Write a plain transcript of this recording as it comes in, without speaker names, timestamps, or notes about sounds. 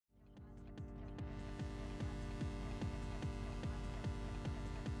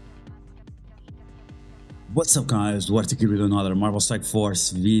What's up guys, DuArktik with another Marvel Strike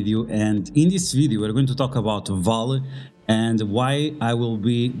Force video, and in this video we're going to talk about Vahl and why I will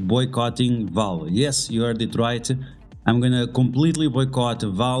be boycotting Vahl. Yes, you heard it right, I'm gonna completely boycott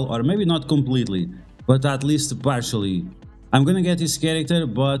Vahl, or maybe not completely, but at least partially. I'm gonna get his character,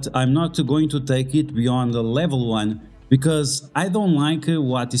 but I'm not going to take it beyond the level 1 because I don't like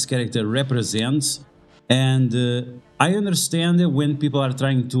what this character represents, and I understand when people are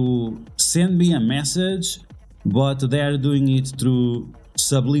trying to send me a message, but they are doing it through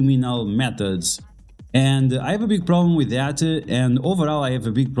subliminal methods. And I have a big problem with that, and overall I have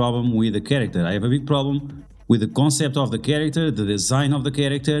a big problem with the character. I have a big problem with the concept of the character, the design of the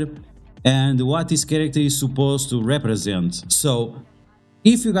character, and what this character is supposed to represent. So,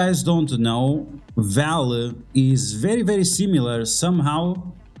 if you guys don't know, Vahl is very similar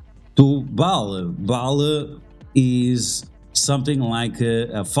somehow to Vahl. Vahl is something like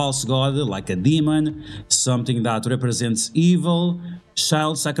a false god, like a demon, something that represents evil,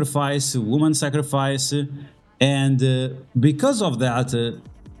 child sacrifice, woman sacrifice, and because of that,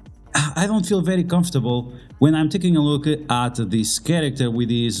 I don't feel very comfortable when I'm taking a look at this character with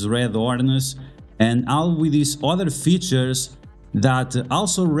these red horns and all with these other features that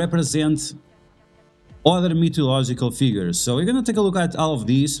also represent other mythological figures. So we're gonna take a look at all of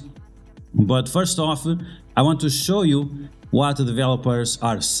these. But first off, I want to show you what the developers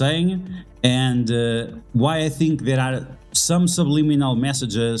are saying and why I think there are some subliminal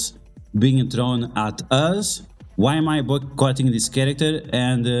messages being thrown at us. Why am I boycotting this character,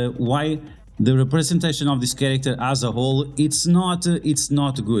 and why the representation of this character as a whole, it's not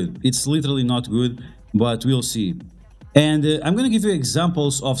good. It's literally not good, but we'll see. And I'm gonna give you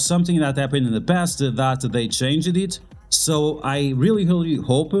examples of something that happened in the past that they changed it. So I really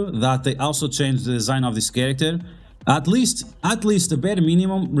hope that they also change the design of this character. At least the bare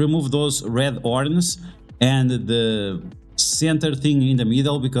minimum, remove those red horns and the center thing in the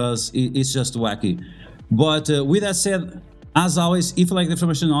middle, because it's just wacky. But with that said, as always, if you like the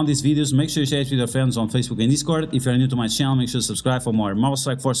information on these videos, make sure you share it with your friends on Facebook and Discord. If you're new to my channel, make sure to subscribe for more Marvel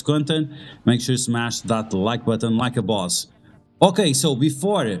Strike Force content. Make sure you smash that like button like a boss. Okay, so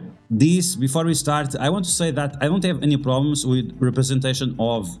before we start, I want to say that I don't have any problems with representation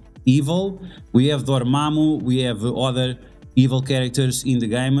of evil. We have Dormammu, we have other evil characters in the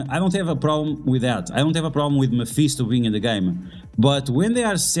game. I don't have a problem with that. I don't have a problem with Mephisto being in the game. But when they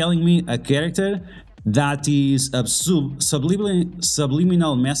are selling me a character that is a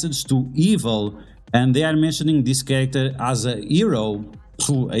subliminal message to evil, and they are mentioning this character as a hero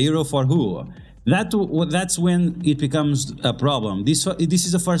for who? That's when it becomes a problem. This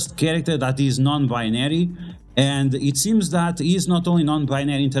is the first character that is non-binary, and it seems that he is not only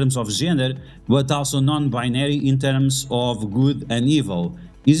non-binary in terms of gender, but also non-binary in terms of good and evil.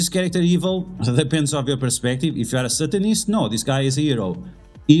 Is this character evil? Depends on your perspective. If you are a Satanist, no, this guy is a hero.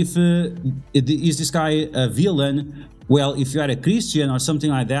 Is this guy a villain? Well, if you are a Christian or something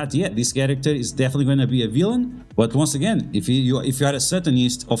like that, yeah, this character is definitely going to be a villain. But once again, if you are a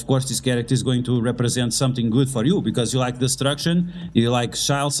Satanist, of course this character is going to represent something good for you, because you like destruction, you like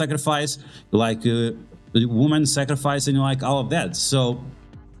child sacrifice, you like woman sacrifice, and you like all of that. So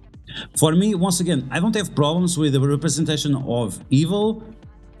for me, once again, I don't have problems with the representation of evil.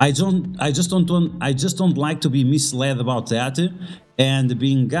 I just don't like to be misled about that and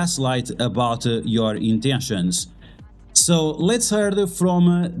being gaslight about your intentions. So let's hear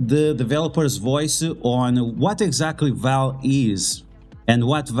from the developer's voice on what exactly Vahl is and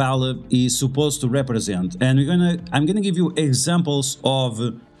what Vahl is supposed to represent. And I'm gonna give you examples of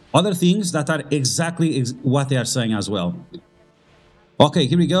other things that are exactly what they are saying as well. Okay,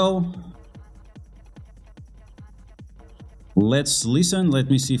 here we go. Let's listen.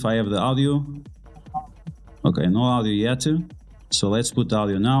 Let me see if I have the audio. Okay, no audio yet. So let's put the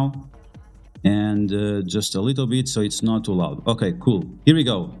audio now. And just a little bit so it's not too loud. Okay, cool. Here we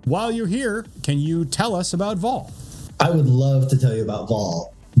go. While you're here, can you tell us about Vahl? I would love to tell you about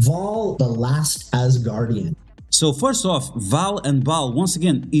Vahl. Vahl, the last Asgardian. So first off, Vahl and Vahl, once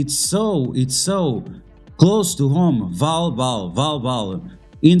again, it's so close to home. Vahl.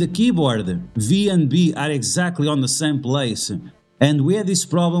 In the keyboard, V and B are exactly on the same place. And we had this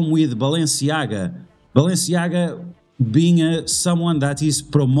problem with Balenciaga. Balenciaga being someone that is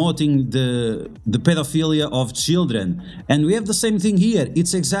promoting the pedophilia of children. And we have the same thing here.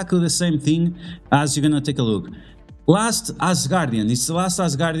 It's exactly the same thing as you're gonna take a look. Last Asgardian, it's the last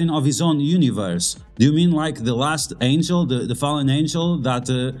Asgardian of his own universe. Do you mean like the last angel, the fallen angel that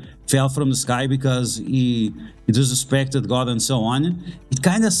fell from the sky because he disrespected God and so on? It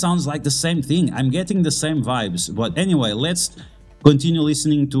kind of sounds like the same thing. I'm getting the same vibes. But anyway, let's continue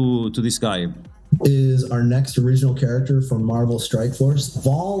listening to this guy. is our next original character from Marvel Strike Force.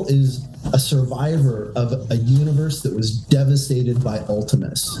 Vahl is a survivor of a universe that was devastated by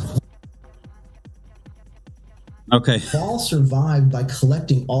Ultimus. Okay. Vahl survived by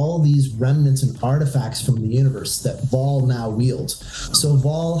collecting all these remnants and artifacts from the universe that Vahl now wields. So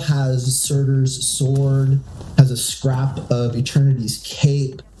Vahl has Surtur's sword, has a scrap of Eternity's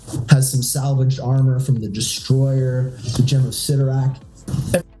cape, has some salvaged armor from the Destroyer, the Gem of Sidorak.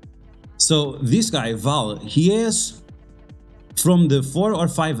 So this guy, Vahl, he has, from the 4 or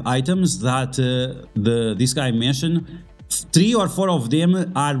 5 items that this guy mentioned, 3 or 4 of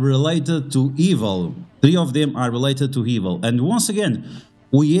them are related to evil. 3 of them are related to evil. And once again,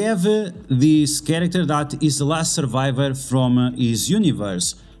 we have this character that is the last survivor from his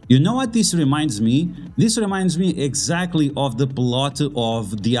universe. You know what this reminds me? This reminds me exactly of the plot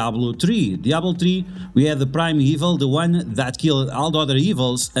of Diablo 3. Diablo 3, we had the prime evil, the one that killed all the other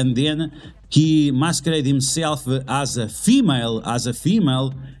evils, and then he masqueraded himself as a female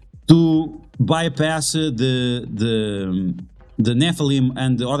to bypass the Nephilim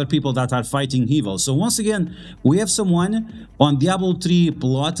and the other people that are fighting evil. So once again, we have someone on Diablo 3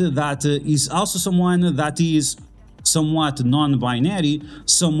 plot that is also someone that is somewhat non-binary,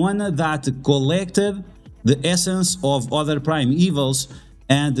 someone that collected the essence of other prime evils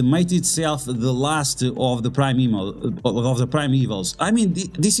and made itself the last of the prime evils. I mean,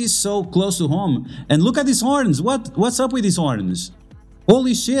 this is so close to home. And look at these horns. What's up with these horns?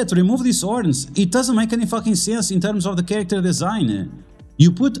 Holy shit, remove these horns. It doesn't make any fucking sense in terms of the character design.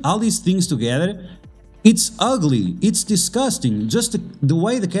 You put all these things together, it's ugly, it's disgusting. Just the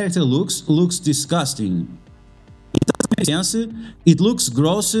way the character looks disgusting. It doesn't make sense, it looks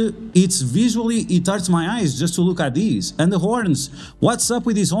gross, it's visually, it hurts my eyes just to look at these. And the horns, what's up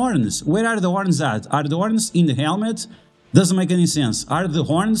with these horns? Where are the horns at? Are the horns in the helmet? Doesn't make any sense. Are the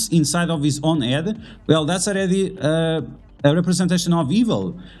horns inside of his own head? Well, that's already a representation of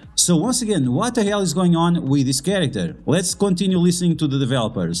evil. So once again, what the hell is going on with this character? Let's continue listening to the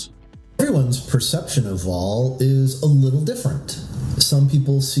developers. Everyone's perception of Vahl is a little different. Some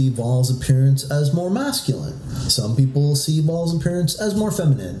people see Vahl's appearance as more masculine. Some people see Vahl's appearance as more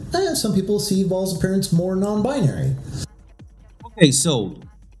feminine. And some people see Vahl's appearance more non-binary. Okay, so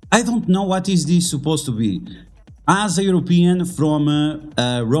I don't know what is this supposed to be. As a European from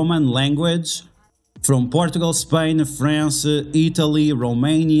a Roman language, from Portugal, Spain, France, Italy,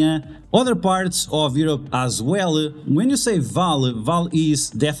 Romania, other parts of Europe as well, when you say Vahl, Vahl is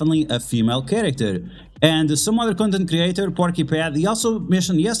definitely a female character. And some other content creator, Porkypad, he also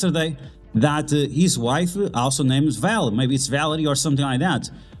mentioned yesterday that his wife also names Vahl. Maybe it's Valerie or something like that.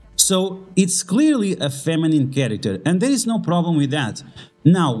 So it's clearly a feminine character, and there is no problem with that.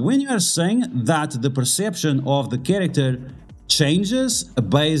 Now, when you are saying that the perception of the character changes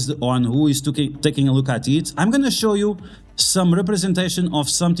based on who is taking a look at it, I'm going to show you some representation of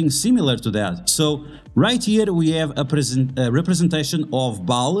something similar to that. So right here we have a representation of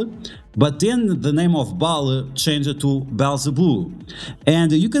Baal, but then the name of Baal changed to Beelzebub.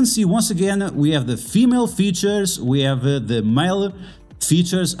 And you can see once again we have the female features, we have the male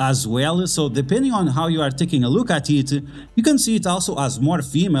features as well. So depending on how you are taking a look at it, you can see it also as more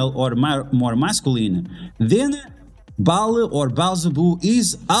female or more masculine. Then Baal or Beelzebub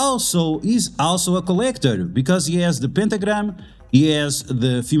is also a collector, because he has the pentagram, he has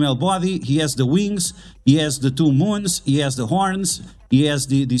the female body, he has the wings, he has the 2 moons, he has the horns, he has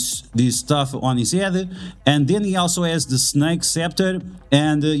this stuff on his head, and then he also has the snake scepter,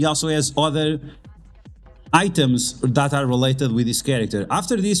 and he also has other items that are related with this character.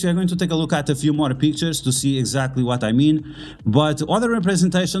 After this, we are going to take a look at a few more pictures to see exactly what I mean, but other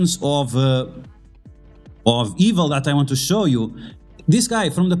representations of evil that I want to show you. This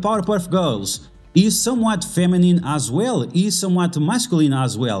guy from the Powerpuff Girls is somewhat feminine as well, is somewhat masculine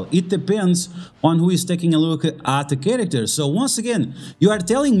as well. It depends on who is taking a look at the character. So once again, you are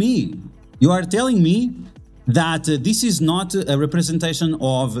telling me that this is not a representation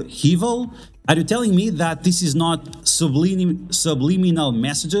of evil? Are you telling me that this is not subliminal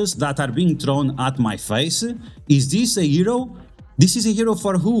messages that are being thrown at my face? Is this a hero? This is a hero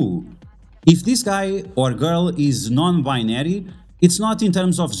for who? If this guy or girl is non-binary, it's not in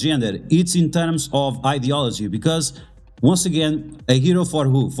terms of gender, it's in terms of ideology, because once again, a hero for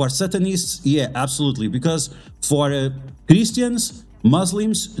who? For Satanists? Yeah, absolutely, because for Christians,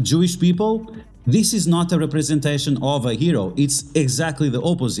 Muslims, Jewish people, this is not a representation of a hero, it's exactly the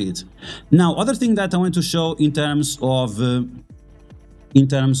opposite. Now, other thing that I want to show in terms of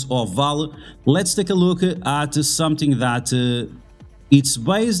Vahl, let's take a look at something that it's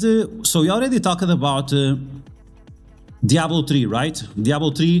based, so we already talked about Diablo 3, right?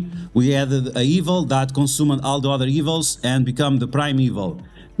 Diablo 3, we added a evil that consumed all the other evils and become the prime evil.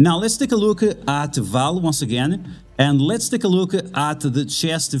 Now let's take a look at Vahl once again, and let's take a look at the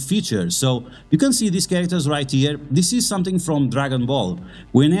chest feature. So you can see these characters right here. This is something from Dragon Ball.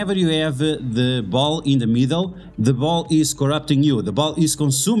 Whenever you have the ball in the middle, the ball is corrupting you, the ball is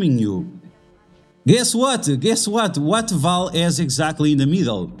consuming you. Guess what? Guess what? What Vahl has exactly in the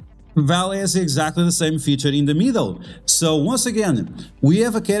middle? Vahl has exactly the same feature in the middle. So once again, we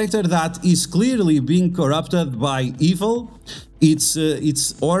have a character that is clearly being corrupted by evil. It's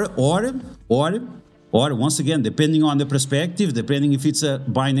or once again, depending on the perspective, depending if it's a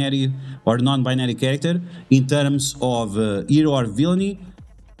binary or non-binary character in terms of hero or villainy,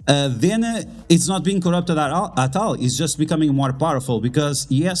 then it's not being corrupted at all. It's just becoming more powerful because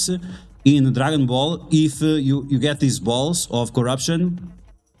yes, in Dragon Ball, if you get these balls of corruption,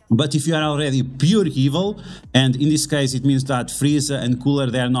 but if you are already pure evil, and in this case it means that Frieza and Cooler,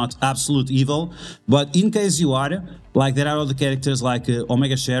 they are not absolute evil, but in case you are, like there are other characters like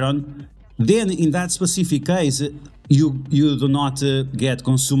Omega Sharon, then in that specific case you do not get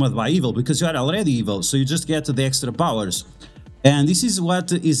consumed by evil because you are already evil, so you just get the extra powers. And this is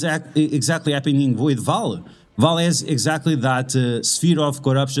what is exactly happening with Vahl. Vahl has exactly that sphere of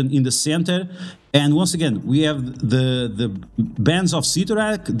corruption in the center. And once again, we have the bands of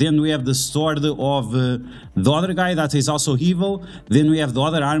Citorak, then we have the sword of the other guy that is also evil, then we have the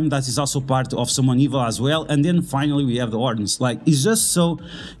other arm that is also part of someone evil as well, and then finally we have the horns. Like, it's just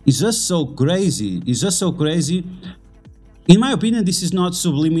so crazy. It's just so crazy. In my opinion, this is not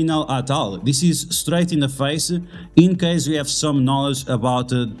subliminal at all. This is straight in the face, in case we have some knowledge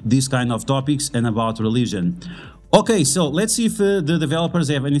about these kind of topics and about religion. Okay, so let's see if the developers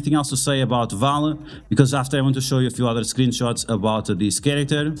have anything else to say about Vahl, because after I want to show you a few other screenshots about this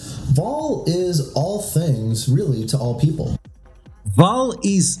character. Vahl is all things, really, to all people. Vahl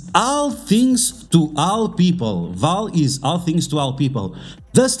is all things to all people. Vahl is all things to all people.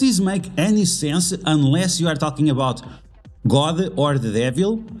 Does this make any sense unless you are talking about God or the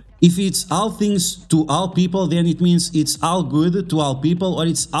devil? If it's all things to all people, then it means it's all good to all people, or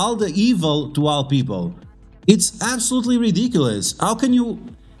it's all the evil to all people. It's absolutely ridiculous. How can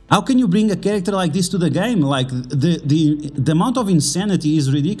you bring a character like this to the game? Like the amount of insanity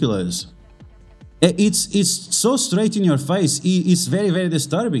is ridiculous. It's so straight in your face. It's very, very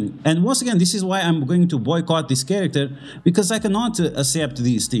disturbing. And once again, this is why I'm going to boycott this character, because I cannot accept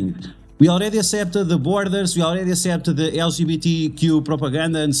these things. We already accepted the borders, we already accepted the LGBTQ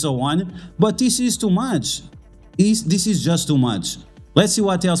propaganda and so on, but this is too much. This is just too much. Let's see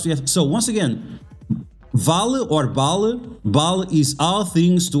what else we have. So once again, Vahl or Baal is all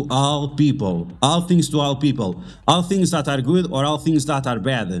things to all people. All things to all people. All things that are good or all things that are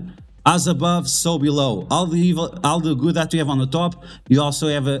bad. As above, so below. All the evil, all the good that we have on the top, you also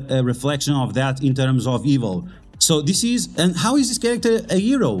have a reflection of that in terms of evil. So this is, and how is this character a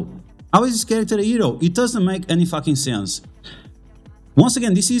hero? How is this character a hero? It doesn't make any fucking sense. Once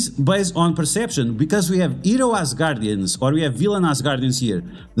again, this is based on perception, because we have hero Asgardians or we have villain Asgardians here.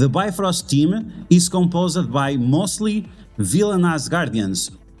 The Bifrost team is composed by mostly villain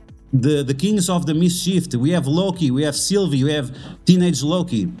Asgardians. The kings of the mischief. We have Loki, we have Sylvie, we have teenage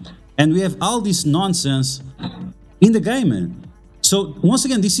Loki. And we have all this nonsense in the game. So once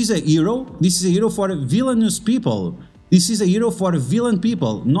again, this is a hero. This is a hero for villainous people. This is a hero for villain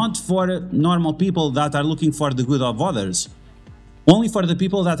people, not for normal people that are looking for the good of others. Only for the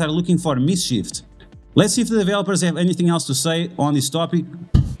people that are looking for mischief. Let's see if the developers have anything else to say on this topic.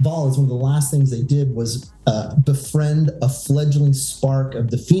 Vahl is one of the last things they did was befriend a fledgling spark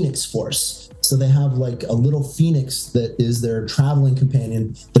of the Phoenix Force. So they have like a little phoenix that is their traveling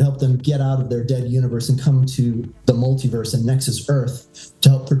companion that helped them get out of their dead universe and come to the multiverse and Nexus Earth to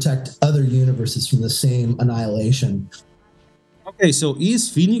help protect other universes from the same annihilation. Okay, so is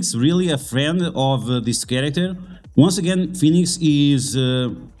Phoenix really a friend of this character? Once again, Phoenix is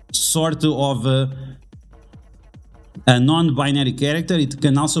sort of a non-binary character. It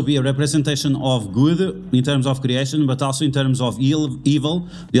can also be a representation of good in terms of creation, but also in terms of evil.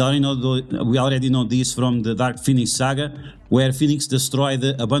 We already know this from the Dark Phoenix saga, where Phoenix destroyed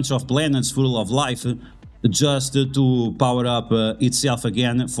a bunch of planets full of life just to power up itself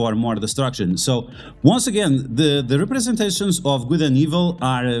again for more destruction. So once again, the representations of good and evil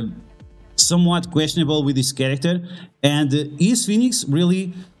are somewhat questionable with this character. And is Phoenix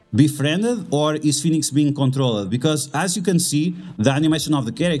really befriended, or is Phoenix being controlled? Because as you can see, the animation of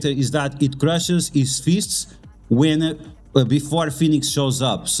the character is that it crushes his fists when before Phoenix shows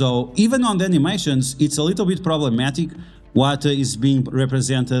up. So even on the animations, it's a little bit problematic what is being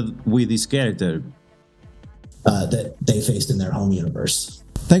represented with this character. that they faced in their home universe.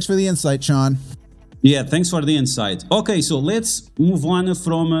 Thanks for the insight, Sean. Yeah, thanks for the insight. Okay, so let's move on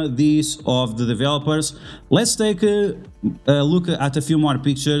from this of the developers. Let's take a look at a few more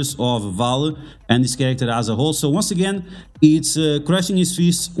pictures of Vahl and this character as a whole. So once again, it's crushing his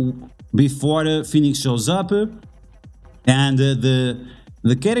fist before Phoenix shows up, and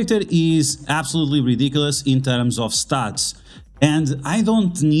the character is absolutely ridiculous in terms of stats. And I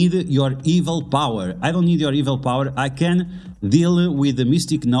don't need your evil power. I don't need your evil power. I can deal with the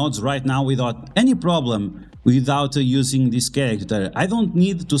mystic nodes right now without any problem, without using this character. I don't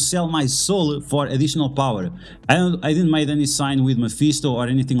need to sell my soul for additional power. I didn't make any sign with Mephisto or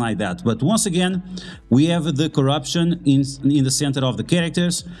anything like that. But once again, we have the corruption in the center of the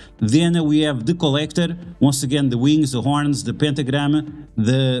characters. Then we have the collector. Once again, the wings, the horns, the pentagram,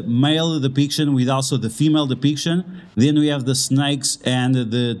 the male depiction with also the female depiction. Then we have the snakes and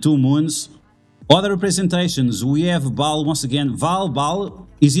the two moons. Other representations, we have Vahl once again. Vahl,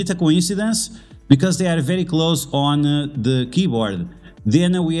 is it a coincidence? Because they are very close on the keyboard.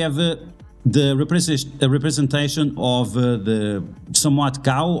 Then we have the representation of the somewhat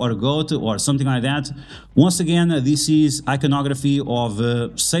cow or goat or something like that. Once again, this is iconography of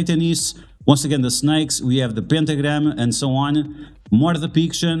Satanists. Once again, the snakes, we have the pentagram and so on. More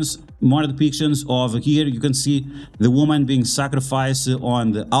depictions of here. You can see the woman being sacrificed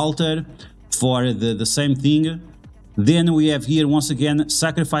on the altar for the same thing. Then we have here once again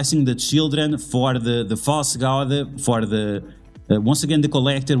sacrificing the children for the false god, for the once again the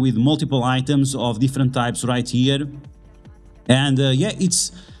collector with multiple items of different types right here. And yeah,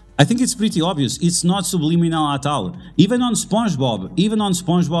 I think it's pretty obvious. It's not subliminal at all. Even on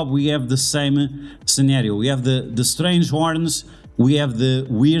SpongeBob, we have the same scenario. We have the strange horns. We have the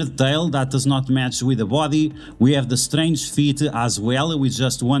weird tail that does not match with the body. We have the strange feet as well with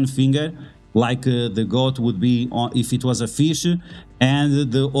just one finger, like the goat would be if it was a fish,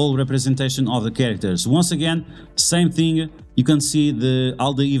 and the whole representation of the characters. Once again, same thing. You can see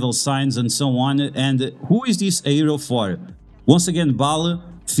all the evil signs and so on. And who is this a hero for? Once again, Vahl,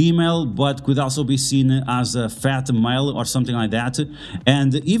 female, but could also be seen as a fat male or something like that.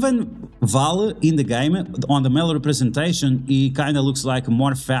 And even Vahl in the game, on the male representation, he kind of looks like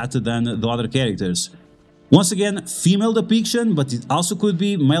more fat than the other characters. Once again, female depiction, but it also could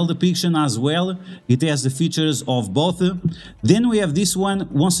be male depiction as well. It has the features of both. Then we have this one,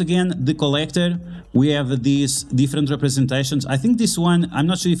 once again, the collector. We have these different representations. I think this one, I'm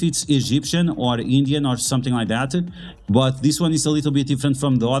not sure if it's Egyptian or Indian or something like that, but this one is a little bit different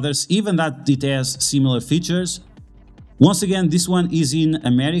from the others, even that it has similar features. Once again, this one is in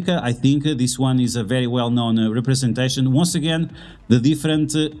America. I think this one is a very well-known representation. Once again, the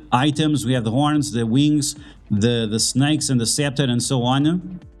different items. We have the horns, the wings, the snakes and the scepter and so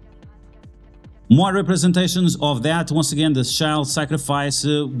on. More representations of that. Once again, the child sacrifice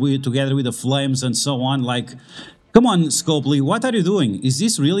together with the flames and so on. Like, come on, Scopely, what are you doing? Is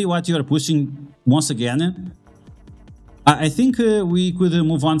this really what you are pushing once again? I think we could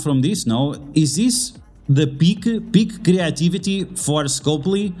move on from this, no? Is this the peak creativity for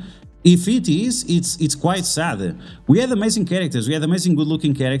Scopely? If it is, it's quite sad. We had amazing characters. We had amazing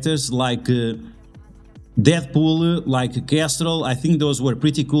good-looking characters like Deadpool, like Kestrel. I think those were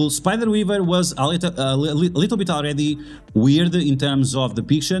pretty cool. Spider-Weaver was a little bit already weird in terms of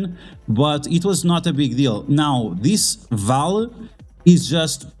depiction, but it was not a big deal. Now, this Vahl is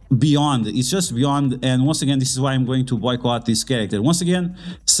just beyond. It's just beyond, and once again, this is why I'm going to boycott this character. Once again,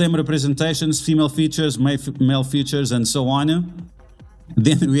 same representations, female features, male features, and so on.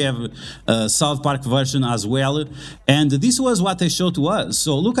 Then we have a South Park version as well, and this was what they showed to us.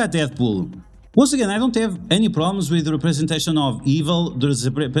 So look at Deadpool. Once again, I don't have any problems with the representation of evil,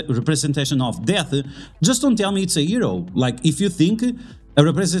 the representation of death. Just don't tell me it's a hero. Like, if you think a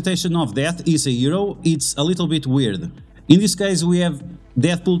representation of death is a hero, it's a little bit weird. In this case, we have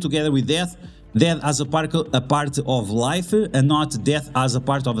Deadpool together with death as a part of life, and not death as a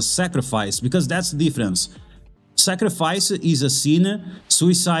part of a sacrifice, because that's the difference. Sacrifice is a sin,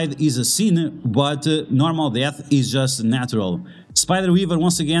 suicide is a sin, but normal death is just natural. Spider-Weaver,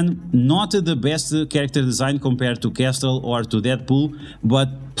 once again, not the best character design compared to Kestrel or to Deadpool, but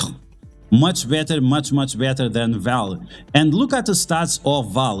much better, much better than Vahl. And look at the stats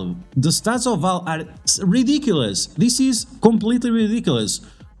of Vahl. The stats of Vahl are ridiculous. This is completely ridiculous.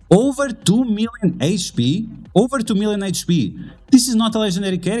 Over 2 million HP. Over 2 million HP. This is not a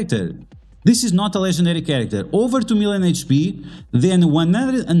legendary character. This is not a legendary character. Over 2 million HP, then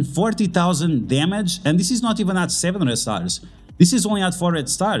 140,000 damage, and this is not even at 7 red stars. This is only at 4 red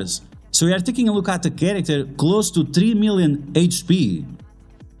stars. So we are taking a look at a character close to 3 million HP.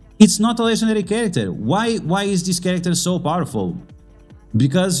 It's not a legendary character. Why is this character so powerful?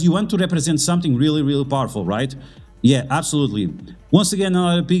 Because you want to represent something really, really powerful, right? Yeah, absolutely. Once again,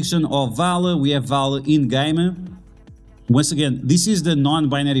 another depiction of Vahl. We have Vahl in-game. Once again, this is the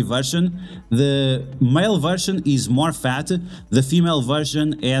non-binary version. The male version is more fat. The female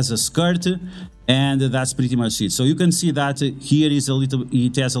version has a skirt, and that's pretty much it. So you can see that here is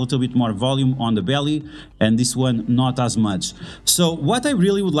it has a little bit more volume on the belly, and this one not as much. So what I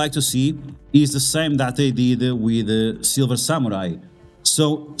really would like to see is the same that they did with Silver Samurai.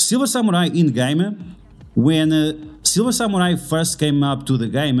 So Silver Samurai in game, when Silver Samurai first came up to the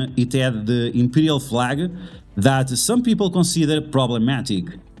game, it had the Imperial flag that some people consider problematic,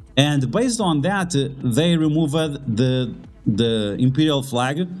 and based on that they removed the Imperial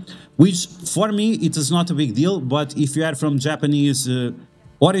flag, which for me it is not a big deal, but if you are from Japanese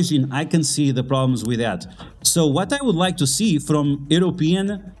origin, I can see the problems with that. So what I would like to see from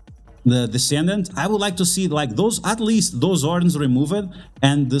European the descendant, I would like to see like those, at least those horns removed,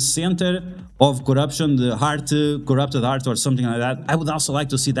 and the center of corruption, the heart, corrupted heart or something like that, I would also like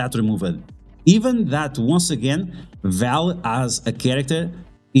to see that removed. Even that, once again, Vahl as a character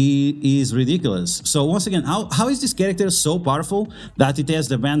is ridiculous. So once again, how is this character so powerful that it has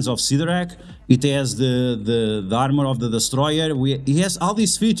the bands of Sidorak, it has the armor of the Destroyer, he has all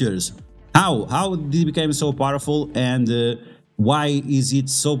these features. How did it become so powerful, and why is it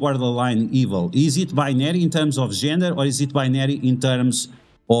so borderline evil? Is it binary in terms of gender, or is it binary in terms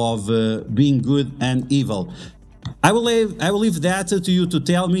of being good and evil? I will leave that to you to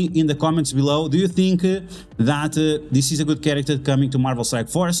tell me in the comments below. Do you think that this is a good character coming to Marvel Strike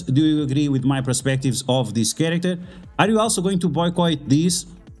Force? Do you agree with my perspectives of this character? Are you also going to boycott this?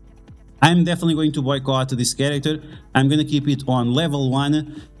 I'm definitely going to boycott this character. I'm going to keep it on level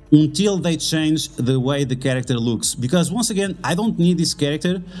 1 until they change the way the character looks, because once again, I don't need this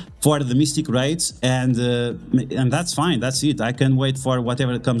character for the mystic raids, and that's fine, that's it. I can wait for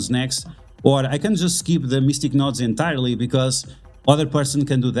whatever comes next, or I can just skip the mystic nodes entirely, because other person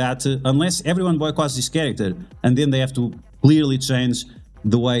can do that, unless everyone boycotts this character, and then they have to clearly change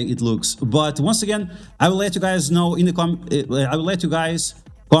the way it looks. But once again, I will let you guys know in the I will let you guys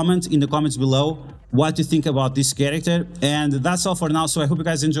comment in the comments below what you think about this character, and that's all for now. So I hope you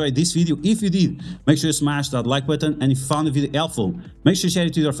guys enjoyed this video. If you did, make sure you smash that like button, and if you found the video helpful, make sure you share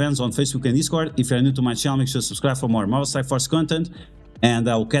it with your friends on Facebook and Discord. If you're new to my channel, make sure to subscribe for more Marvel Strike Force content, and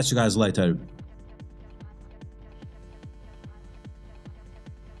I will catch you guys later.